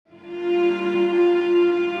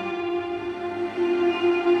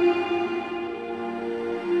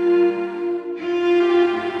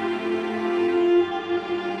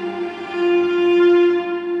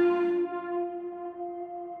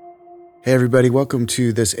Hey everybody, welcome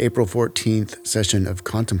to this April 14th session of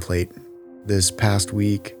Contemplate. This past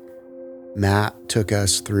week, Matt took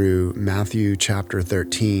us through Matthew chapter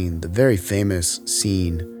 13, the very famous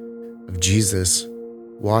scene of Jesus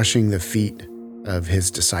washing the feet of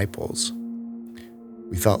his disciples.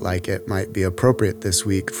 We felt like it might be appropriate this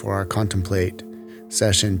week for our Contemplate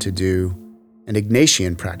session to do an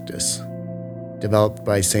Ignatian practice, developed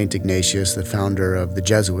by Saint Ignatius, the founder of the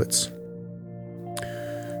Jesuits,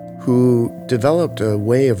 who developed a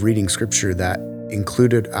way of reading scripture that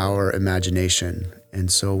included our imagination.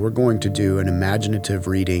 And so we're going to do an imaginative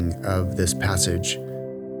reading of this passage.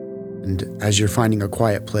 And as you're finding a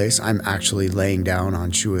quiet place, I'm actually laying down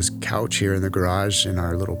on Shua's couch here in the garage in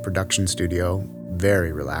our little production studio,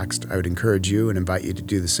 very relaxed. I would encourage you and invite you to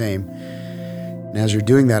do the same. And as you're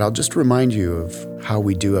doing that, I'll just remind you of how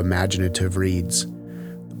we do imaginative reads.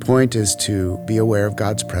 The point is to be aware of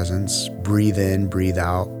God's presence, breathe in, breathe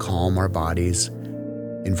out, calm our bodies,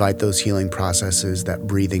 invite those healing processes that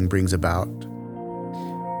breathing brings about,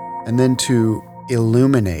 and then to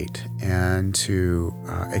illuminate and to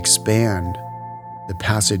expand the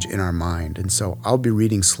passage in our mind. And so I'll be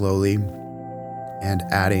reading slowly and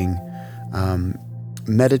adding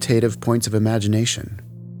meditative points of imagination.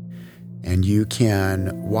 And you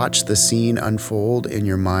can watch the scene unfold in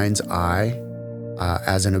your mind's eye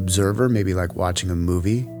as an observer, maybe like watching a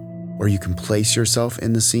movie, or you can place yourself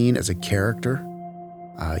in the scene as a character.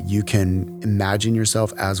 You can imagine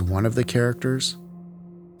yourself as one of the characters.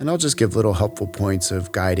 And I'll just give little helpful points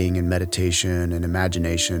of guiding and meditation and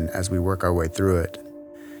imagination as we work our way through it.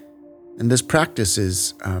 And this practice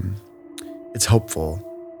is, it's helpful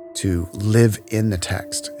to live in the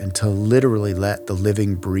text and to literally let the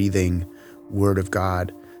living, breathing Word of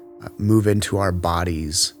God move into our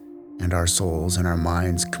bodies and our souls and our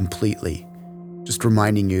minds completely. Just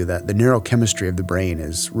reminding you that the neurochemistry of the brain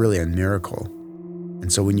is really a miracle.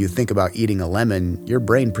 And so when you think about eating a lemon, your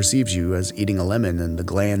brain perceives you as eating a lemon, and the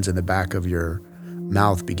glands in the back of your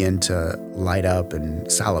mouth begin to light up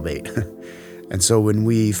and salivate. And so when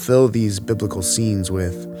we fill these biblical scenes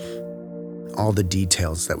with all the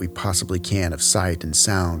details that we possibly can of sight and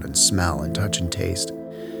sound and smell and touch and taste,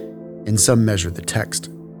 in some measure the text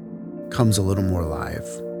comes a little more alive.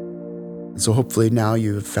 And so hopefully now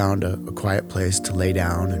you've found a quiet place to lay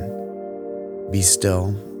down and be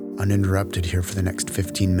still, uninterrupted here for the next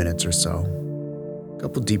 15 minutes or so. A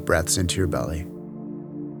couple deep breaths into your belly.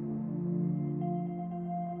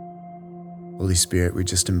 Holy Spirit, we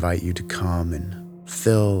just invite you to come and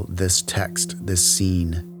fill this text, this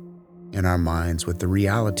scene in our minds with the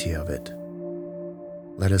reality of it.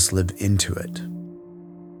 Let us live into it.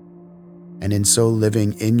 And in so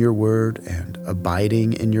living in your word and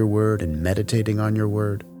abiding in your word and meditating on your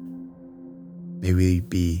word, may we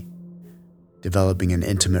be developing an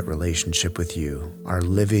intimate relationship with you, our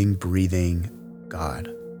living, breathing God.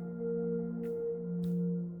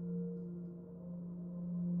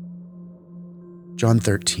 John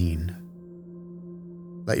 13.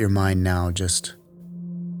 Let your mind now just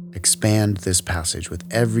expand this passage with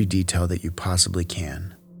every detail that you possibly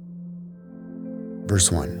can.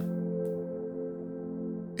 Verse 1.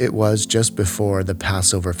 It was just before the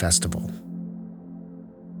Passover festival.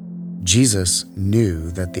 Jesus knew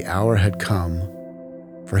that the hour had come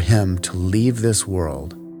for him to leave this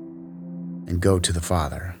world and go to the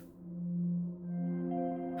Father.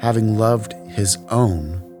 Having loved his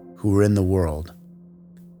own who were in the world,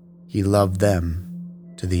 he loved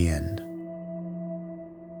them to the end.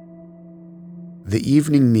 The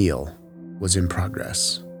evening meal was in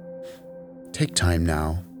progress. Take time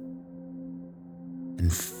now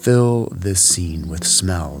and fill this scene with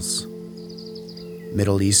smells.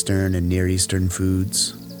 Middle Eastern and Near Eastern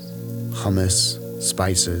foods, hummus,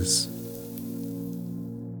 spices,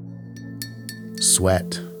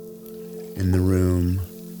 sweat in the room,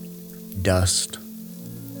 dust,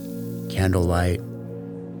 candlelight,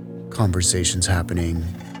 conversations happening.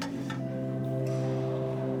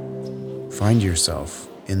 Find yourself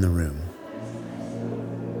in the room.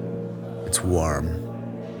 It's warm,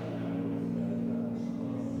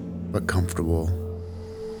 but comfortable.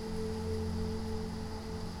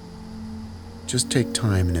 Just take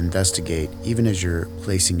time and investigate, even as you're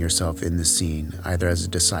placing yourself in the scene, either as a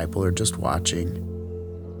disciple or just watching.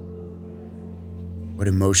 What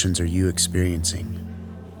emotions are you experiencing?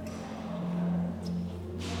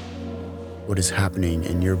 What is happening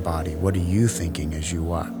in your body? What are you thinking as you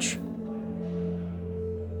watch?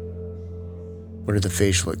 What are the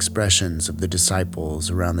facial expressions of the disciples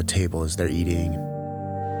around the table as they're eating,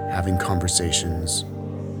 having conversations?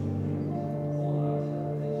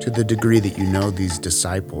 To the degree that you know these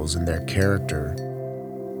disciples and their character,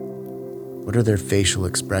 What are their facial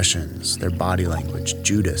expressions, their body language?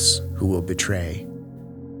 Judas, who will betray.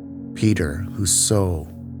 Peter, who's so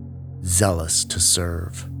zealous to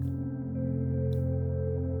serve.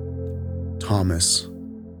 Thomas,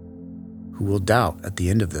 who will doubt at the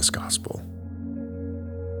end of this gospel.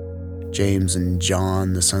 James and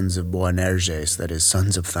John, the sons of Boanerges, that is,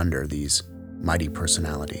 sons of thunder, these mighty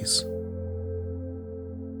personalities.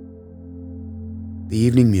 The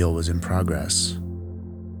evening meal was in progress,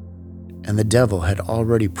 and the devil had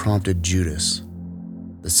already prompted Judas,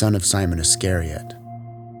 the son of Simon Iscariot,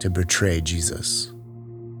 to betray Jesus.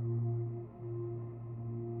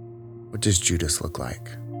 What does Judas look like?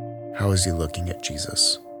 How is he looking at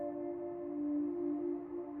Jesus?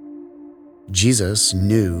 Jesus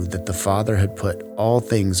knew that the Father had put all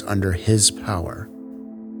things under his power,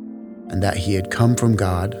 and that he had come from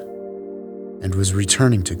God and was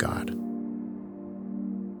returning to God.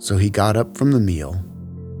 So he got up from the meal,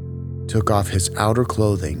 took off his outer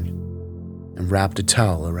clothing, and wrapped a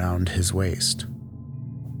towel around his waist.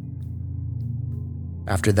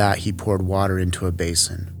 After that, he poured water into a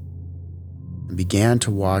basin and began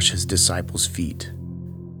to wash his disciples' feet,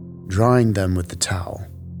 drying them with the towel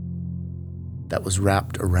that was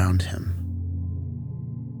wrapped around him.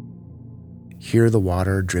 Hear the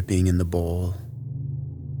water dripping in the bowl.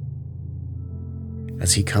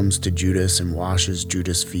 As he comes to Judas and washes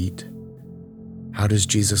Judas' feet, how does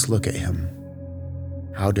Jesus look at him?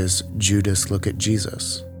 How does Judas look at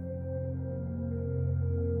Jesus?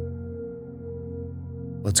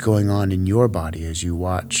 What's going on in your body as you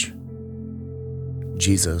watch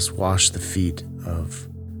Jesus wash the feet of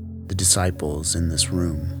the disciples in this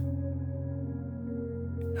room?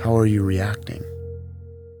 How are you reacting?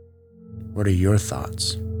 What are your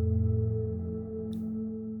thoughts?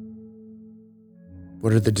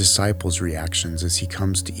 What are the disciples' reactions as he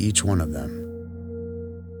comes to each one of them?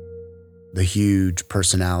 The huge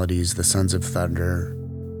personalities, the sons of thunder,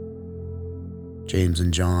 James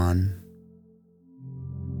and John,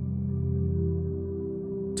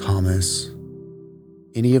 Thomas,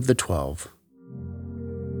 any of the 12.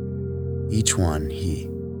 Each one he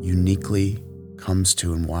uniquely comes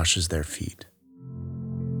to and washes their feet.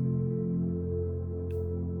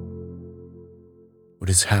 What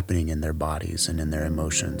is happening in their bodies and in their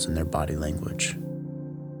emotions and their body language?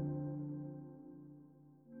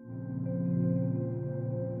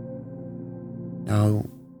 Now,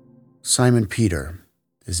 Simon Peter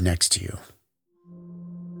is next to you.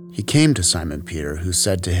 He came to Simon Peter, who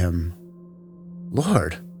said to him,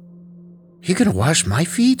 "Lord, are you going to wash my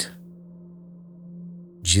feet?"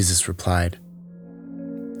 Jesus replied,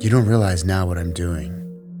 "You don't realize now what I'm doing,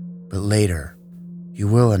 but later you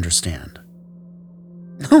will understand."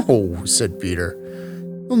 "No," said Peter,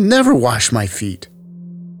 "you'll never wash my feet."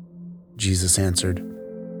 Jesus answered,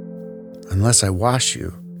 "Unless I wash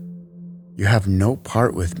you, you have no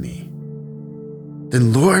part with me."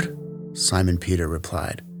 "Then, Lord," Simon Peter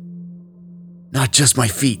replied, "not just my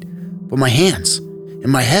feet, but my hands and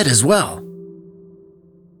my head as well."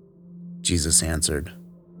 Jesus answered,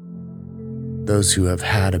 "Those who have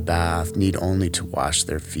had a bath need only to wash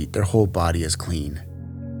their feet. Their whole body is clean,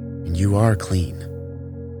 and you are clean,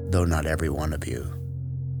 though not every one of you."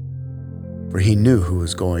 For he knew who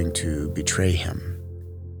was going to betray him,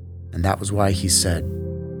 and that was why he said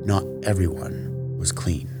not everyone was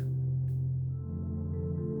clean.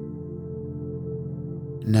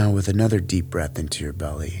 Now, with another deep breath into your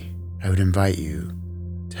belly, I would invite you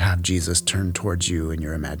to have Jesus turn towards you in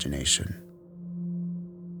your imagination.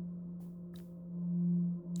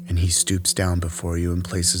 And he stoops down before you and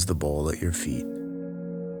places the bowl at your feet.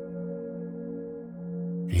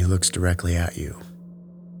 And he looks directly at you.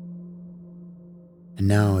 And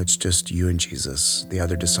now it's just you and Jesus. The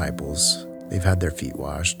other disciples, they've had their feet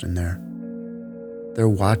washed, and they're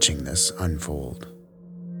watching this unfold.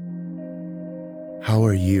 How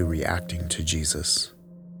are you reacting to Jesus?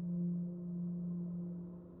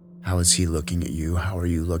 How is he looking at you? How are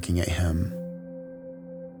you looking at him?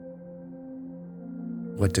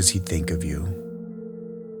 What does he think of you?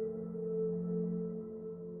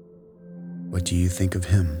 What do you think of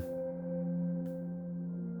him?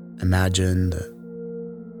 Imagine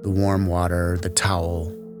the warm water, the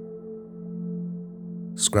towel,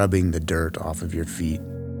 scrubbing the dirt off of your feet.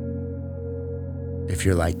 If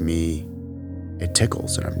you're like me, it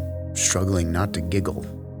tickles and I'm struggling not to giggle.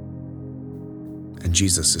 And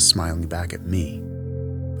Jesus is smiling back at me.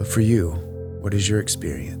 But for you, what is your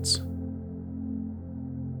experience?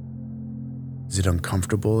 Is it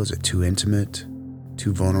uncomfortable? Is it too intimate?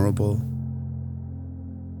 Too vulnerable?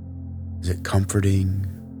 Is it comforting?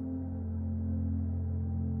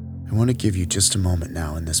 I want to give you just a moment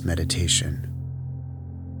now in this meditation.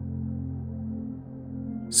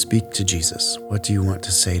 Speak to Jesus. What do you want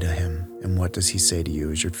to say to him, and what does he say to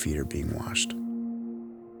you as your feet are being washed?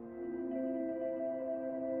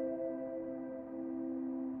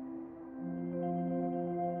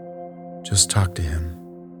 Just talk to him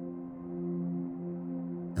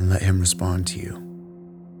and let him respond to you.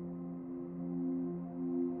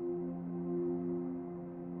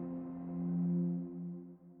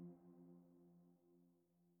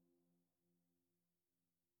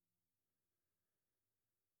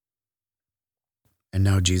 And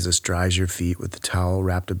now Jesus dries your feet with the towel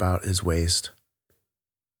wrapped about his waist.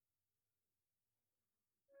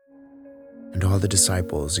 And all the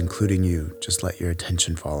disciples, including you, just let your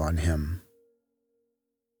attention fall on him.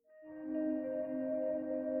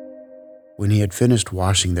 When he had finished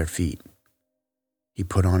washing their feet, he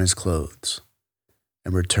put on his clothes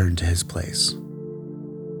and returned to his place.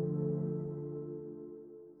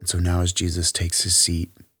 And so now as Jesus takes his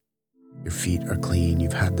seat, your feet are clean,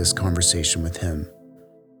 you've had this conversation with him.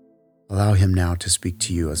 Allow him now to speak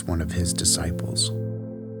to you as one of his disciples.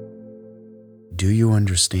 Do you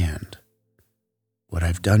understand what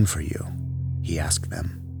I've done for you? He asked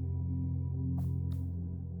them.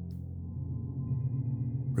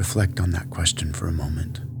 Reflect on that question for a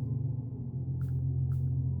moment.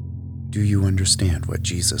 Do you understand what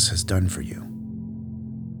Jesus has done for you?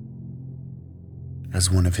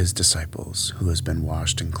 As one of his disciples who has been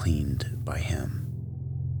washed and cleaned by him.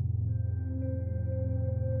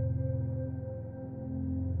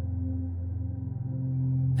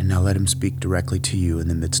 And now let him speak directly to you in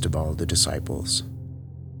the midst of all the disciples.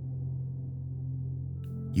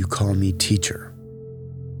 You call me teacher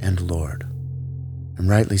and Lord, and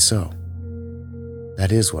rightly so.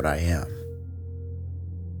 That is what I am.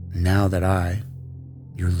 Now that I,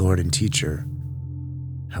 your Lord and teacher,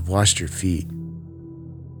 have washed your feet,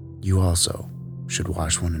 you also should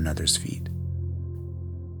wash one another's feet.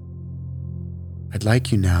 I'd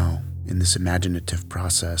like you now, in this imaginative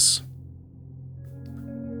process,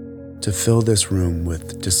 to fill this room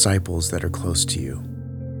with disciples that are close to you,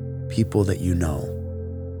 people that you know,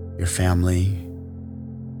 your family,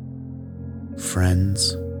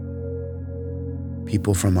 friends,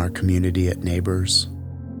 people from our community at Neighbors.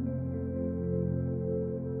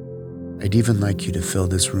 I'd even like you to fill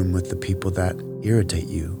this room with the people that irritate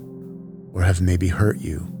you or have maybe hurt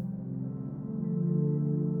you.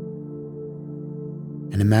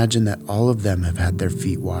 And imagine that all of them have had their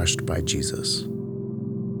feet washed by Jesus.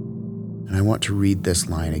 And I want to read this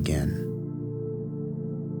line again.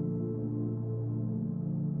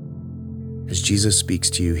 As Jesus speaks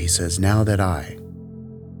to you, he says, now that I,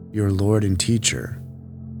 your Lord and teacher,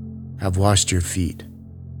 have washed your feet,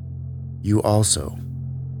 you also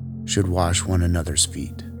should wash one another's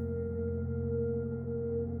feet.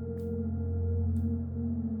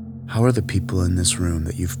 How are the people in this room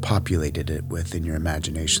that you've populated it with in your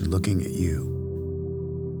imagination looking at you?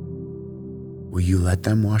 Will you let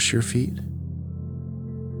them wash your feet?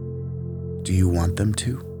 Do you want them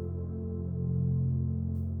to?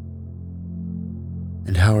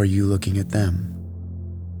 And how are you looking at them?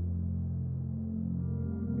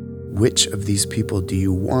 Which of these people do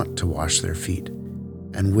you want to wash their feet?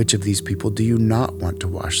 And which of these people do you not want to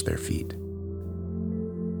wash their feet?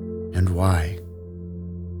 And why?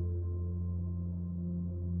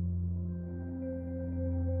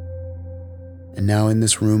 And now in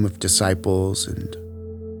this room of disciples and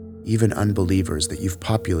even unbelievers that you've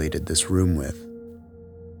populated this room with,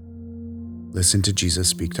 listen to Jesus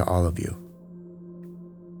speak to all of you.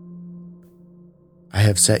 I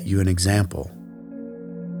have set you an example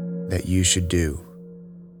that you should do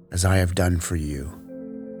as I have done for you.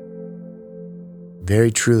 Very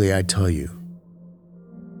truly I tell you,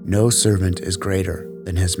 no servant is greater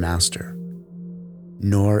than his master,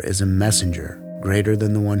 nor is a messenger greater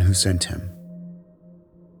than the one who sent him.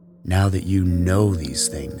 Now that you know these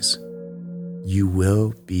things, you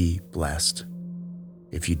will be blessed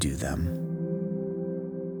if you do them.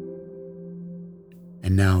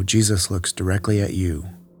 And now Jesus looks directly at you,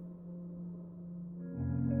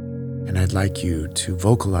 and I'd like you to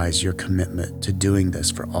vocalize your commitment to doing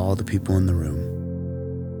this for all the people in the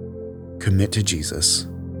room. Commit to Jesus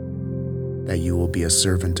that you will be a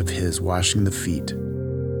servant of his, washing the feet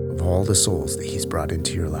of all the souls that he's brought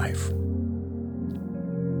into your life.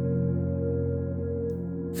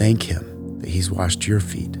 Thank him that he's washed your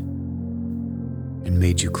feet and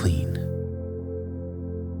made you clean.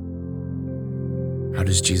 How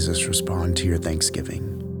does Jesus respond to your thanksgiving?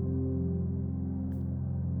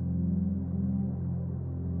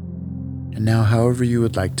 And now, however you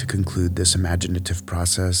would like to conclude this imaginative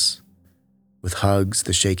process, with hugs,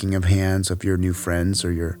 the shaking of hands of your new friends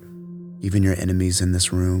or even your enemies in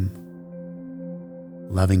this room,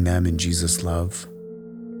 loving them in Jesus' love,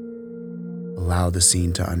 allow the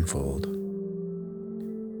scene to unfold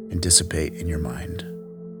and dissipate in your mind.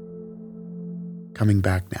 Coming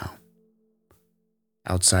back now,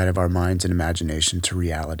 outside of our minds and imagination to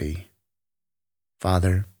reality.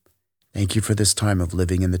 Father, thank you for this time of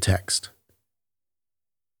living in the text.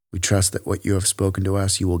 We trust that what you have spoken to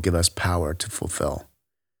us, you will give us power to fulfill.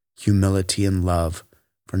 Humility and love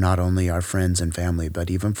for not only our friends and family,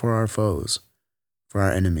 but even for our foes, for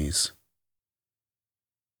our enemies.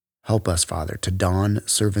 Help us, Father, to don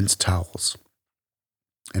servants' towels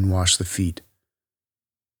and wash the feet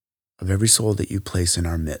of every soul that you place in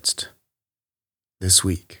our midst this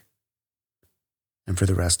week and for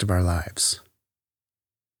the rest of our lives.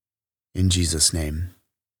 In Jesus' name,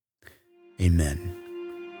 amen.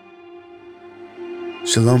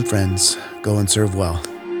 Shalom, friends. Go and serve well.